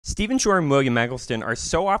Stephen Shore and William Eggleston are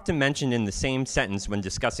so often mentioned in the same sentence when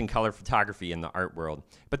discussing color photography in the art world,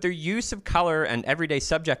 but their use of color and everyday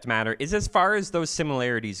subject matter is as far as those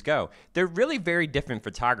similarities go. They're really very different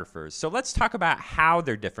photographers, so let's talk about how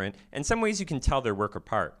they're different and some ways you can tell their work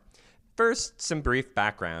apart. First, some brief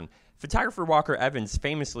background. Photographer Walker Evans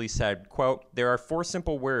famously said, quote, "There are 4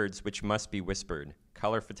 simple words which must be whispered.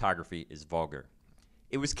 Color photography is vulgar."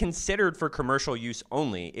 It was considered for commercial use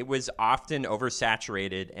only. It was often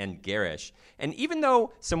oversaturated and garish. And even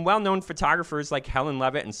though some well-known photographers like Helen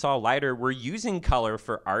Levitt and Saul Leiter were using color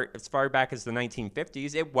for art as far back as the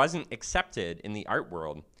 1950s, it wasn't accepted in the art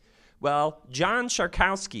world. Well, John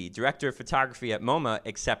Szarkowski, director of photography at MoMA,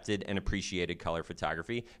 accepted and appreciated color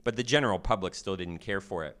photography, but the general public still didn't care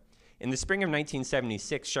for it. In the spring of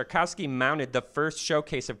 1976, Szarkowski mounted the first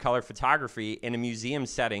showcase of color photography in a museum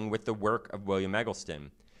setting with the work of William Eggleston.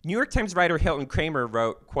 New York Times writer Hilton Kramer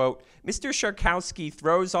wrote, quote, "Mr. Szarkowski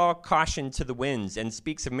throws all caution to the winds and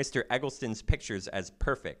speaks of Mr. Eggleston's pictures as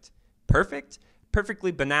perfect." Perfect?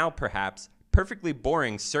 Perfectly banal, perhaps. Perfectly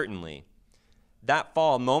boring, certainly. That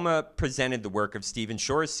fall, MoMA presented the work of Stephen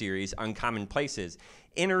Shore's series, Uncommon Places.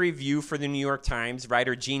 In a review for the New York Times,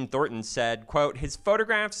 writer Gene Thornton said, quote, "His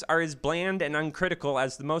photographs are as bland and uncritical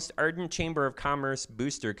as the most ardent Chamber of Commerce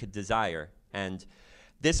booster could desire." And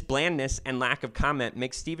this blandness and lack of comment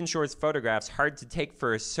makes Stephen Shore's photographs hard to take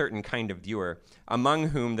for a certain kind of viewer, among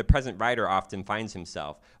whom the present writer often finds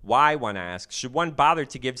himself. Why, one asks, should one bother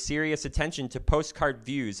to give serious attention to postcard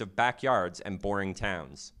views of backyards and boring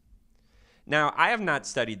towns? Now, I have not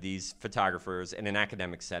studied these photographers in an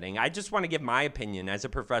academic setting. I just want to give my opinion as a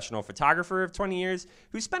professional photographer of 20 years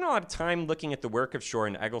who spent a lot of time looking at the work of Shore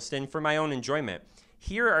and Eggleston for my own enjoyment.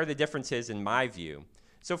 Here are the differences in my view.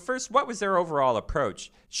 So first, what was their overall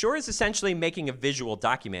approach? Shore is essentially making a visual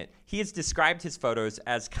document. He has described his photos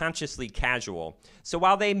as consciously casual. So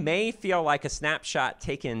while they may feel like a snapshot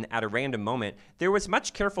taken at a random moment, there was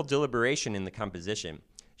much careful deliberation in the composition.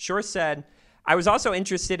 Shore said, "I was also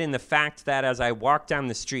interested in the fact that as I walk down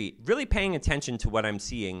the street, really paying attention to what I'm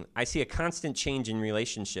seeing, I see a constant change in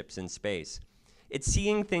relationships in space. It's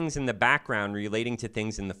seeing things in the background relating to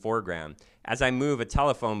things in the foreground. As I move, a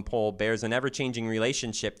telephone pole bears an ever-changing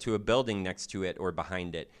relationship to a building next to it or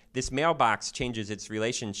behind it. This mailbox changes its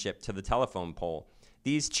relationship to the telephone pole.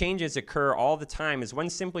 These changes occur all the time as one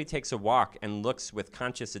simply takes a walk and looks with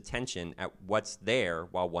conscious attention at what's there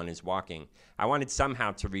while one is walking. I wanted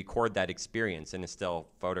somehow to record that experience in a still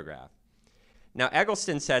photograph." Now,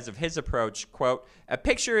 Eggleston says of his approach, quote, "A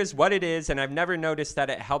picture is what it is, and I've never noticed that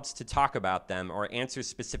it helps to talk about them or answer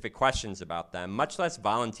specific questions about them, much less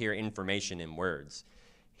volunteer information in words."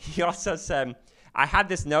 He also said, "I had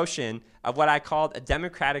this notion of what I called a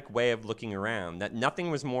democratic way of looking around, that nothing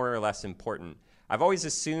was more or less important. I've always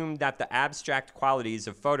assumed that the abstract qualities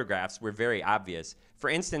of photographs were very obvious. For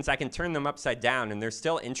instance, I can turn them upside down and they're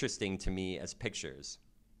still interesting to me as pictures."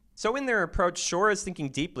 So in their approach, Shore is thinking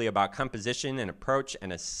deeply about composition and approach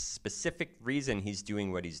and a specific reason he's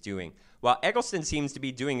doing what he's doing, while Eggleston seems to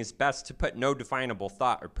be doing his best to put no definable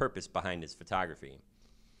thought or purpose behind his photography.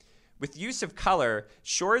 With use of color,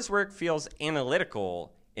 Shore's work feels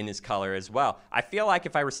analytical in his color as well. I feel like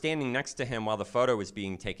if I were standing next to him while the photo was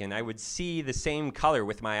being taken, I would see the same color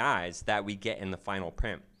with my eyes that we get in the final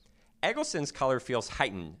print. Eggleston's color feels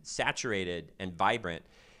heightened, saturated, and vibrant.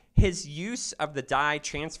 His use of the dye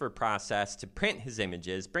transfer process to print his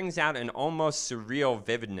images brings out an almost surreal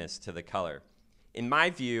vividness to the color. In my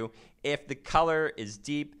view, if the color is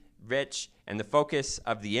deep, rich, and the focus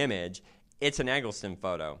of the image, it's an Eggleston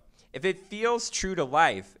photo. If it feels true to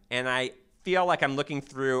life and I feel like I'm looking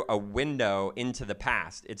through a window into the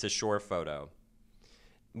past, it's a Shore photo.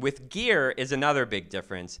 With gear is another big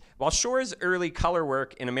difference. While Shore's early color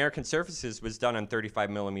work in American Surfaces was done on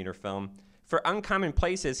 35mm film, for Uncommon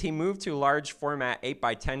Places, he moved to large format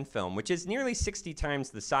 8x10 film, which is nearly 60 times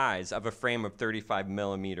the size of a frame of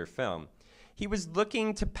 35mm film. He was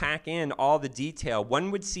looking to pack in all the detail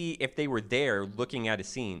one would see if they were there looking at a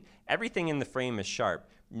scene. Everything in the frame is sharp.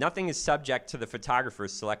 Nothing is subject to the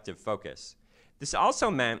photographer's selective focus. This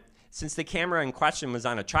also meant, since the camera in question was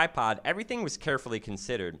on a tripod, everything was carefully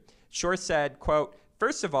considered. Shore said, quote,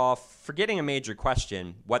 "First of all, forgetting a major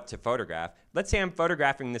question, what to photograph, let's say I'm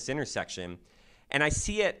photographing this intersection, and I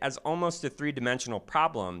see it as almost a three-dimensional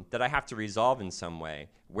problem that I have to resolve in some way.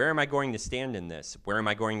 Where am I going to stand in this? Where am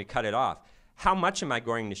I going to cut it off? How much am I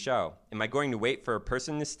going to show? Am I going to wait for a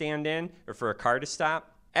person to stand in or for a car to stop?"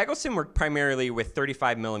 Eggleston worked primarily with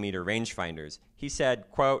 35mm rangefinders. He said,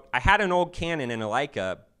 quote, "I had an old Canon and a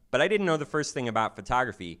Leica, but I didn't know the first thing about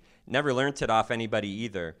photography. Never learnt it off anybody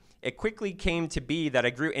either. It quickly came to be that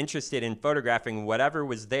I grew interested in photographing whatever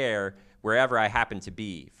was there, wherever I happened to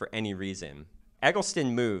be, for any reason.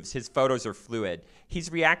 Eggleston moves. His photos are fluid.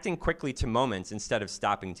 He's reacting quickly to moments instead of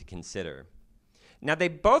stopping to consider. Now, they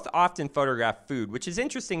both often photograph food, which is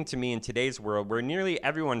interesting to me in today's world where nearly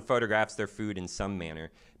everyone photographs their food in some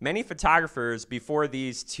manner. Many photographers before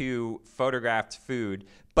these two photographed food,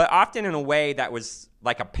 but often in a way that was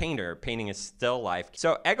like a painter painting a still life.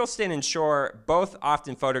 So Eggleston and Shore both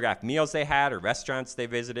often photograph meals they had or restaurants they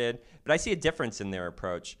visited, but I see a difference in their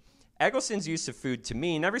approach. Eggleston's use of food, to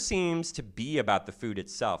me, never seems to be about the food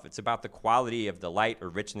itself. It's about the quality of the light or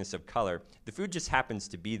richness of color. The food just happens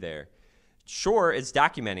to be there. Shore is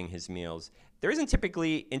documenting his meals. There isn't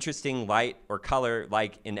typically interesting light or color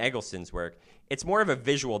like in Eggleston's work. It's more of a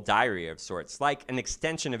visual diary of sorts, like an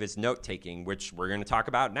extension of his note-taking, which we're going to talk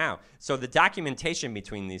about now. So the documentation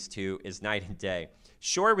between these two is night and day.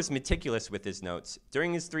 Shore was meticulous with his notes.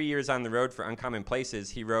 During his 3 years on the road for Uncommon Places,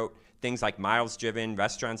 he wrote things like miles driven,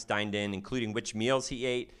 restaurants dined in, including which meals he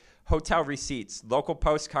ate, hotel receipts, local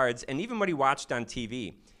postcards, and even what he watched on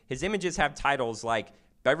TV. His images have titles like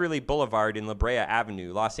Beverly Boulevard in La Brea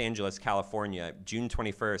Avenue, Los Angeles, California, June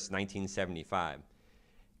 21st, 1975.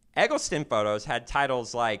 Eggleston photos had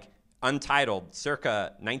titles like Untitled,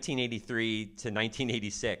 circa 1983 to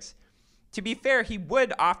 1986. To be fair, he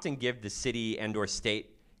would often give the city and or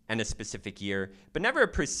state and a specific year, but never a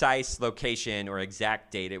precise location or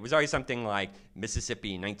exact date. It was always something like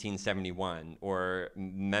Mississippi, 1971, or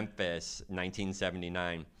Memphis,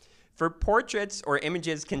 1979. For portraits or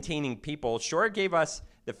images containing people, Shore gave us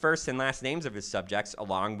the first and last names of his subjects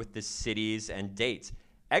along with the cities and dates.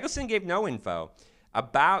 Eggleston gave no info.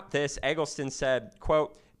 About this, Eggleston said,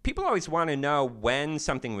 quote, "People always want to know when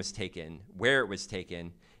something was taken, where it was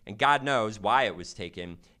taken, and God knows why it was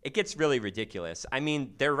taken. It gets really ridiculous. I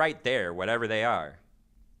mean, they're right there, whatever they are."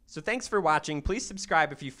 So thanks for watching. Please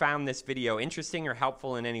subscribe if you found this video interesting or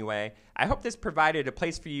helpful in any way. I hope this provided a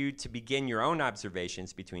place for you to begin your own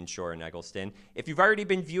observations between Shore and Eggleston. If you've already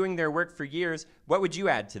been viewing their work for years, what would you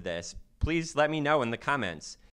add to this? Please let me know in the comments.